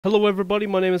Hello everybody,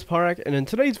 my name is Pyrac, and in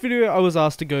today's video I was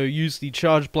asked to go use the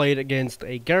charge blade against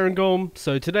a Garangolm.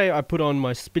 So today I put on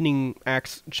my spinning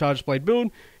axe charge blade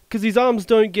build, because his arms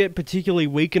don't get particularly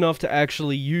weak enough to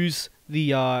actually use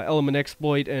the element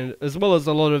exploit, and as well as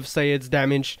a lot of Sayed's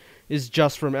damage is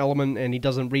just from element and he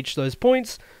doesn't reach those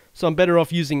points. So I'm better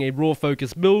off using a raw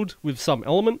focus build with some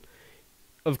element.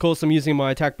 Of course, I'm using my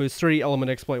attack boost 3,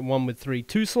 element exploit 1 with 3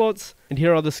 2 slots. And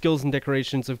here are the skills and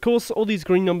decorations. Of course, all these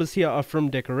green numbers here are from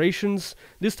decorations.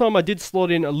 This time I did slot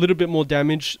in a little bit more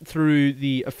damage through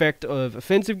the effect of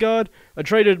offensive guard. I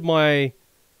traded my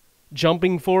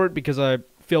jumping for it because I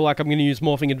feel like I'm going to use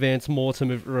morphing advance more to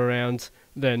move around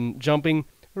than jumping.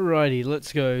 Alrighty,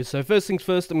 let's go. So first things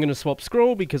first, I'm going to swap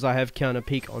scroll because I have counter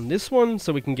peak on this one,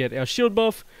 so we can get our shield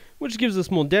buff, which gives us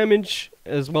more damage,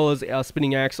 as well as our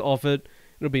spinning axe off it.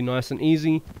 It'll be nice and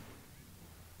easy.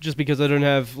 Just because I don't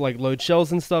have like load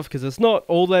shells and stuff, because it's not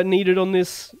all that needed on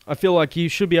this. I feel like you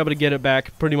should be able to get it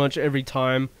back pretty much every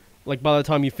time. Like by the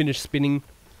time you finish spinning,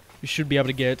 you should be able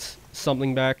to get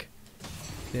something back.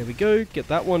 There we go, get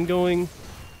that one going.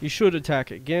 You should attack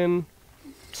again.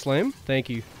 Slam, thank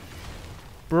you.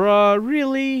 Bruh,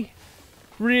 really?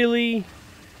 Really?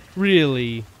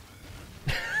 Really?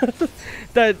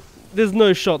 There's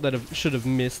no shot that should have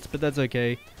missed, but that's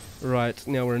okay. Right,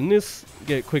 now we're in this.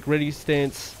 Get quick ready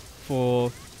stance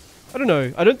for... I don't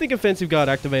know. I don't think offensive guard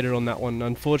activated on that one,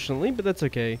 unfortunately, but that's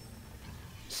okay.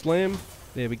 Slam.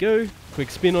 There we go. Quick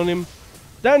spin on him.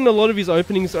 That and a lot of his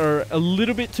openings are a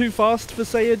little bit too fast for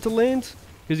Sayed to land,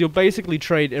 because you'll basically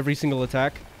trade every single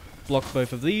attack. Block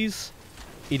both of these.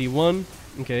 ED1.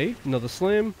 Okay, another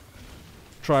slam.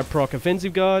 Try proc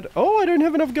offensive guard. Oh, I don't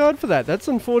have enough guard for that. That's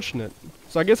unfortunate.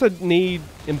 So I guess I'd need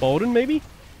embolden, maybe?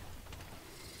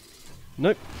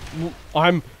 Nope.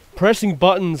 I'm pressing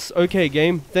buttons. Okay,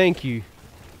 game. Thank you.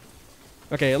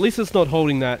 Okay, at least it's not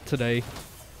holding that today.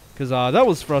 Because that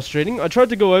was frustrating. I tried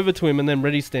to go over to him and then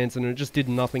ready stance and it just did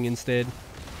nothing instead.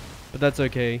 But that's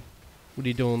okay. What are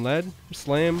you doing, lad?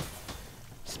 Slam.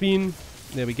 Spin.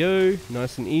 There we go.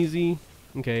 Nice and easy.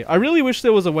 Okay, I really wish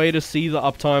there was a way to see the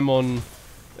uptime on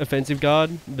offensive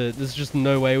guard, but there's just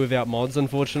no way without mods,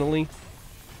 unfortunately.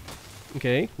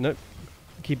 Okay, nope.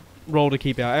 Roll to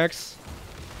keep our axe.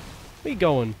 Where you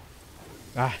going?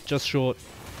 Ah, just short.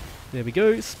 There we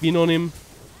go. Spin on him.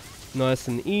 Nice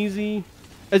and easy.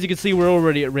 As you can see, we're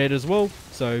already at red as well.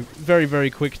 So, very, very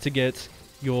quick to get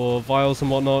your vials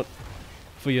and whatnot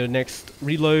for your next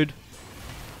reload.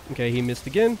 Okay, he missed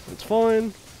again. That's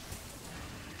fine.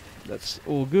 That's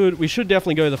all good. We should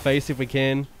definitely go to the face if we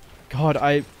can. God,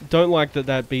 I don't like that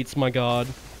that beats my guard.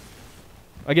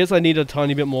 I guess I need a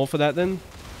tiny bit more for that then.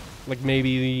 Like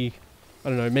maybe, I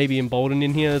don't know, maybe embolden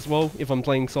in here as well, if I'm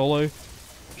playing solo.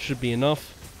 Should be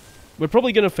enough. We're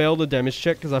probably going to fail the damage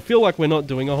check, because I feel like we're not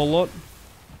doing a whole lot.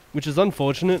 Which is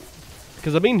unfortunate,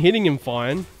 because I've been hitting him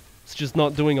fine. It's just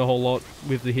not doing a whole lot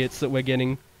with the hits that we're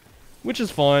getting. Which is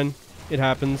fine, it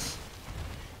happens.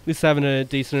 At least having a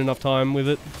decent enough time with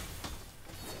it.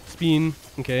 Spin,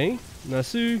 okay,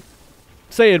 Nasu.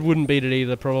 Sayed wouldn't beat it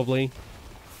either, probably.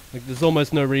 Like, there's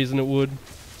almost no reason it would.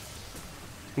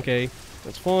 Okay,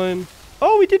 that's fine.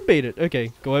 Oh, we did beat it.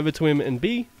 Okay, go over to him and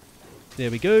B.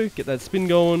 There we go. Get that spin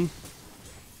going.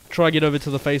 Try get over to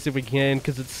the face if we can,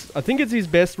 because I think it's his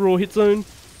best raw hit zone.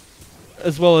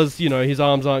 As well as, you know, his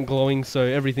arms aren't glowing, so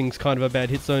everything's kind of a bad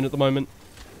hit zone at the moment.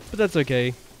 But that's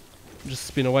okay. Just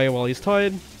spin away while he's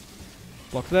tired.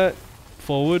 Block that.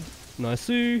 Forward.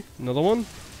 Nice-oo. Another one.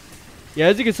 Yeah,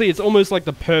 as you can see, it's almost like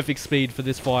the perfect speed for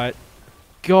this fight.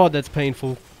 God, that's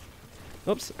painful.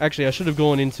 Oops, actually I should have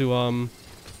gone into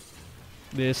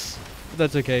this, but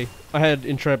that's okay. I had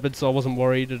Intrepid, so I wasn't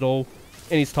worried at all.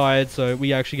 And he's tired, so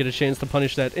we actually get a chance to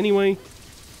punish that anyway.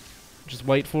 Just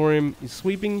wait for him. He's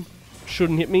sweeping.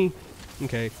 Shouldn't hit me.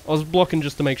 Okay, I was blocking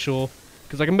just to make sure,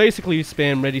 because I can basically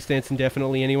spam ready stance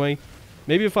indefinitely anyway.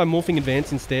 Maybe if I'm morphing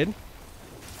advance instead.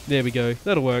 There we go,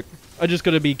 that'll work. I just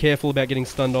gotta be careful about getting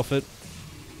stunned off it.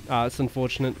 Ah, it's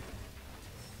unfortunate.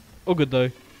 All good though.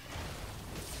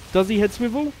 Does he head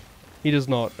swivel? He does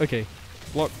not. Okay.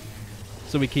 Block.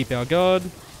 So we keep our guard.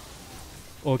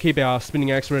 Or keep our spinning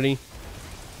axe ready.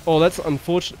 Oh, that's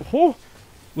unfortunate. Oh!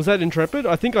 Was that Intrepid?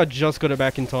 I think I just got it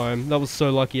back in time. That was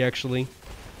so lucky, actually.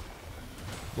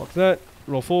 Block that.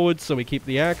 Roll forward so we keep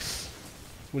the axe.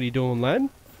 What are you doing, lad?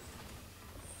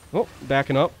 Oh,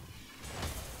 backing up.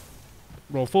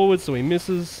 Roll forward so he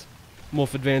misses.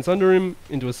 Morph advance under him.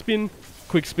 Into a spin.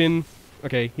 Quick spin.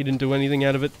 Okay, he didn't do anything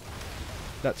out of it.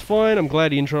 That's fine. I'm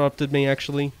glad he interrupted me,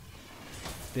 actually.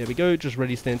 There we go. Just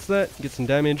ready stance that. Get some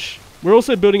damage. We're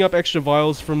also building up extra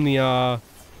vials from the,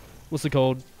 what's it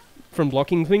called? From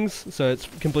blocking things. So it's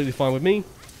completely fine with me.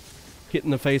 Hit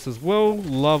in the face as well.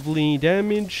 Lovely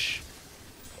damage.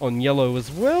 On yellow as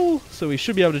well. So we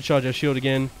should be able to charge our shield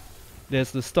again.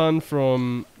 There's the stun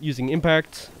from using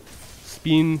impact.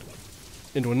 Spin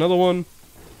into another one.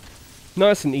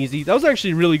 Nice and easy. That was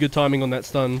actually really good timing on that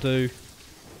stun too.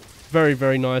 Very,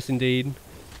 very nice indeed.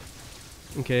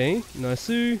 Okay, nice.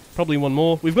 Probably one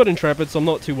more. We've got Intrepid, so I'm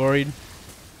not too worried.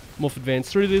 Morph advance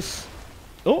through this.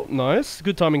 Oh, nice.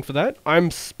 Good timing for that. I'm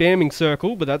spamming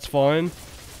circle, but that's fine.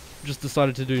 Just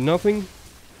decided to do nothing.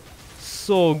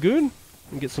 So good.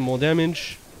 And get some more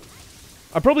damage.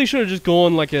 I probably should have just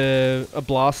gone like a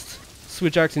blast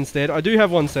switch axe instead. I do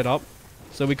have one set up,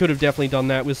 so we could have definitely done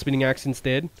that with spinning axe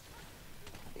instead.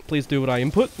 Please do what I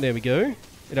input. There we go.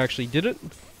 It actually did it.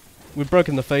 We've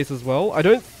broken the face as well. I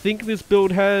don't think this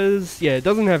build has... Yeah, it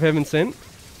doesn't have Heaven Sent,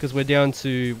 because we're down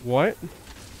to white.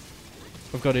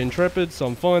 I've got Intrepid, so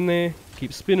I'm fine there.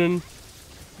 Keep spinning.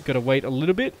 Got to wait a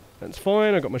little bit. That's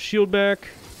fine. I got my shield back.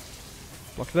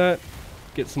 Block that.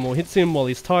 Get some more hits in while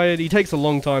he's tired. He takes a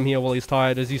long time here while he's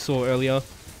tired, as you saw earlier.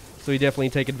 So we definitely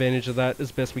take advantage of that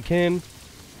as best we can.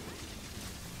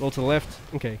 Roll to the left.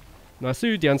 Okay. Nice.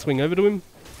 Downswing over to him.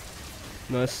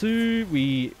 Nice.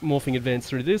 We morphing advance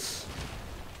through this.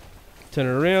 Turn it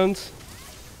around.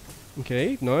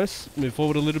 Okay, nice. Move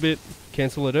forward a little bit.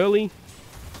 Cancel it early.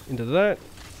 Into that.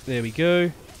 There we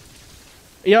go.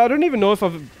 Yeah, I don't even know if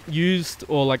I've used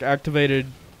or like activated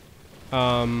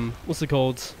what's it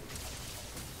called?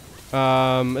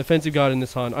 Offensive guard in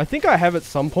this hunt. I think I have at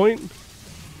some point.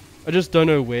 I just don't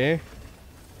know where.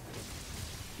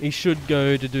 He should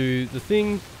go to do the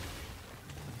thing.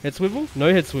 Head swivel?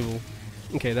 No head swivel.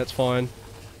 Okay, that's fine.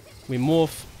 We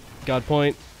morph. Guard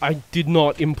point. I did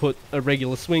not input a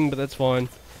regular swing, but that's fine.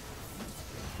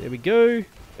 There we go.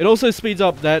 It also speeds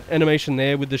up that animation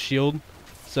there with the shield.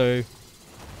 So,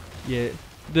 yeah.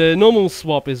 The normal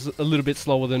swap is a little bit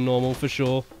slower than normal, for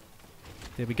sure.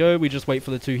 There we go. We just wait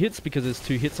for the 2 hits, because there's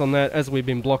 2 hits on that, as we've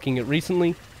been blocking it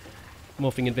recently.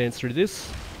 Morphing advance through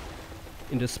this.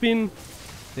 Into spin.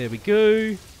 There we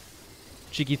go.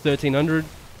 Cheeky 1300.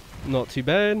 Not too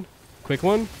bad. Quick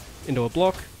one. Into a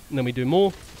block. And then we do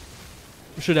more.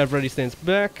 We should have ready stance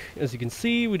back. As you can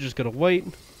see, we just gotta wait.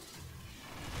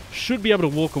 Should be able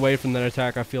to walk away from that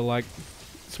attack, I feel like.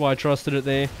 That's why I trusted it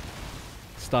there.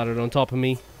 Started on top of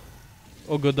me.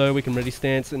 All good though, we can ready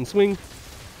stance and swing.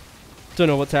 Don't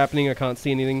know what's happening, I can't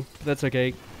see anything. But that's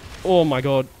okay. Oh my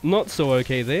god, not so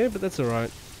okay there, but that's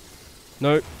alright.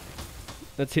 Nope.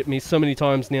 That's hit me so many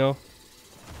times now.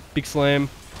 Big slam.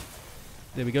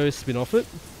 There we go, spin off it.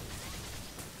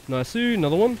 Nice,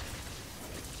 another one.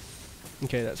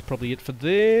 Okay, that's probably it for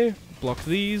there. Block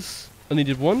these. Only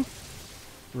did one.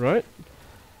 Right.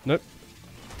 Nope.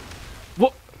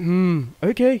 What?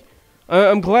 Okay.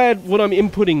 I'm glad what I'm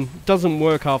inputting doesn't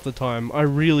work half the time. I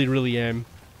really, really am.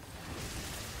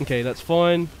 Okay, that's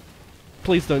fine.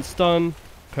 Please don't stun.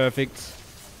 Perfect.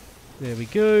 There we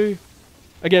go.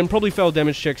 Again, probably fail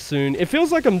damage check soon. It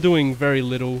feels like I'm doing very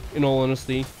little, in all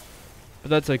honesty.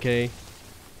 But that's okay.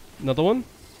 Another one.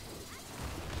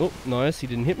 Oh, nice. He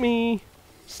didn't hit me.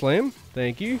 Slam.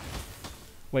 Thank you.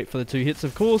 Wait for the 2 hits,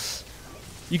 of course.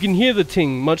 You can hear the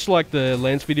ting, much like the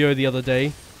Lance video the other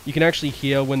day. You can actually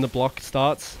hear when the block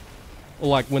starts. Or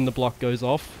like when the block goes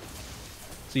off.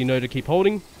 So you know to keep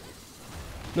holding.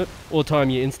 Nope. Or time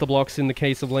your insta-blocks in the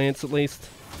case of Lance at least.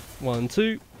 1,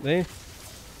 2. There.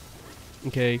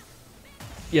 Okay.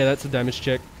 Yeah, that's a damage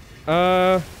check.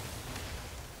 Well,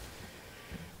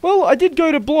 I did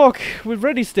go to block with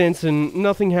ready stance and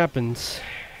nothing happens.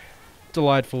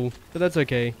 Delightful. But that's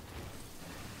okay.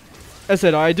 As I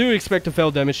said, I do expect to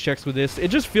fail damage checks with this. It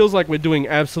just feels like we're doing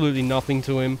absolutely nothing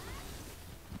to him.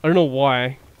 I don't know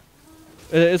why.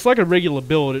 It's like a regular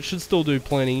build. It should still do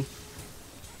plenty.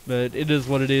 But it is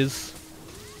what it is.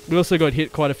 We also got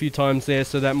hit quite a few times there,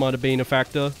 so that might have been a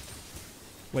factor.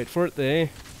 Wait for it there.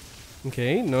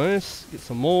 Okay, nice. Get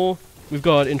some more. We've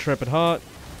got Intrepid Heart.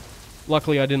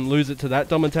 Luckily I didn't lose it to that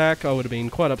dumb attack. I would have been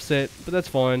quite upset, but that's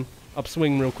fine.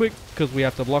 Upswing real quick, because we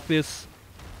have to block this.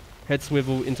 Head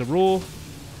swivel into raw.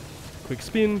 Quick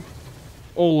spin.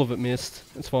 All of it missed.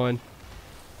 That's fine.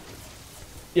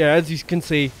 Yeah, as you can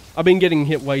see, I've been getting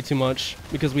hit way too much,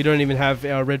 because we don't even have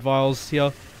our red vials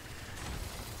here.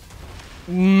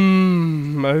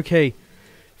 Okay.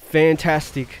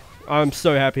 Fantastic. I'm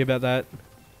so happy about that.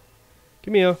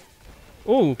 Come here.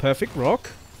 Oh, perfect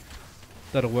rock.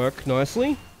 That'll work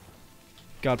nicely.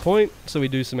 Guard point, so we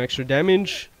do some extra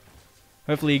damage.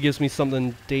 Hopefully he gives me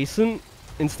something decent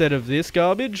instead of this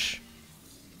garbage.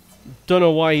 Don't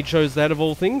know why he chose that of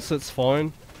all things, that's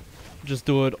fine. Just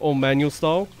do it all manual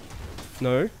style.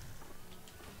 No.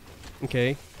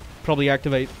 Okay. Probably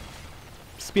activate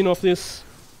spin off this.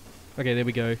 Okay, there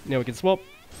we go. Now we can swap.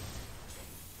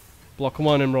 Block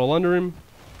 1 and roll under him.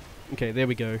 Okay, there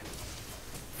we go.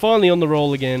 Finally on the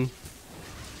roll again.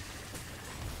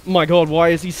 My god, why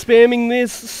is he spamming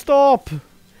this? Stop!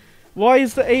 Why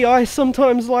is the AI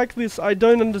sometimes like this? I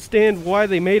don't understand why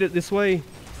they made it this way.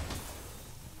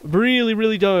 Really,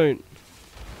 really don't.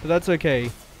 But that's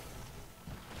okay.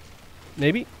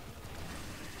 Maybe?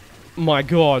 My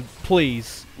god,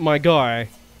 please. My guy.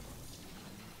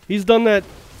 He's done that,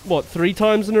 what, 3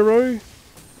 times in a row?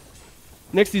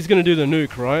 Next he's gonna do the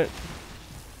nuke, right?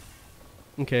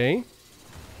 Okay.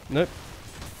 Nope.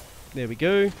 There we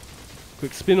go.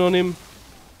 Quick spin on him.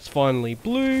 It's finally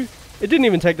blue. It didn't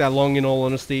even take that long, in all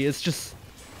honesty. It's just...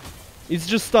 He's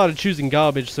just started choosing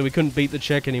garbage, so we couldn't beat the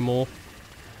check anymore.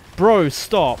 Bro,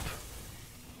 stop.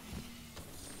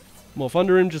 Morph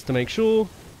under him, just to make sure.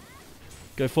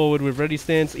 Go forward with ready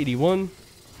stance, ED1.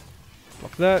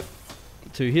 Block that.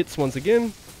 2 hits once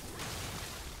again.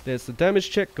 There's the damage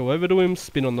check. Go over to him,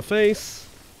 spin on the face.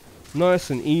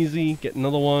 Nice and easy. Get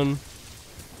another one.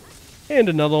 And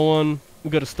another one.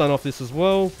 We've got to stun off this as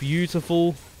well.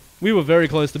 Beautiful. We were very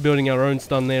close to building our own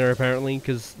stun there, apparently,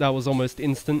 because that was almost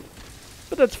instant.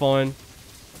 But that's fine.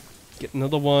 Get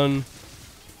another one.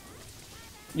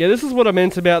 Yeah, this is what I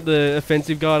meant about the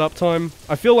offensive guard uptime.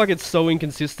 I feel like it's so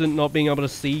inconsistent not being able to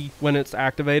see when it's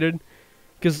activated.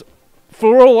 Because,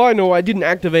 for all I know, I didn't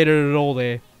activate it at all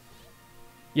there.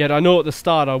 Yet I know at the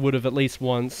start I would have at least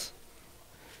once.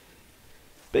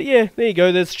 But yeah, there you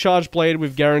go. There's Charge Blade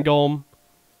with Garangolm.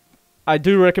 I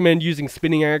do recommend using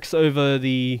Spinning Axe over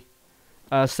the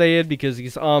Sayed because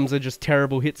his arms are just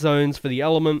terrible hit zones for the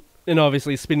element. And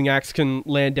obviously Spinning Axe can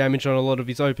land damage on a lot of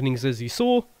his openings, as you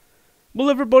saw. Well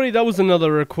everybody, that was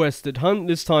another requested hunt,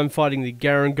 this time fighting the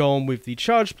Garangolm with the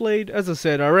Charge Blade. As I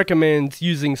said, I recommend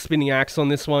using Spinning Axe on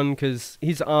this one, because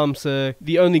his arms are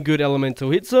the only good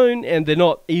elemental hit zone, and they're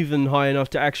not even high enough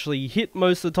to actually hit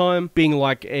most of the time, being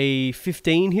like a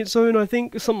 15 hit zone I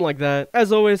think, something like that.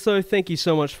 As always though, thank you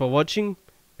so much for watching,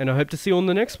 and I hope to see you on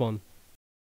the next one.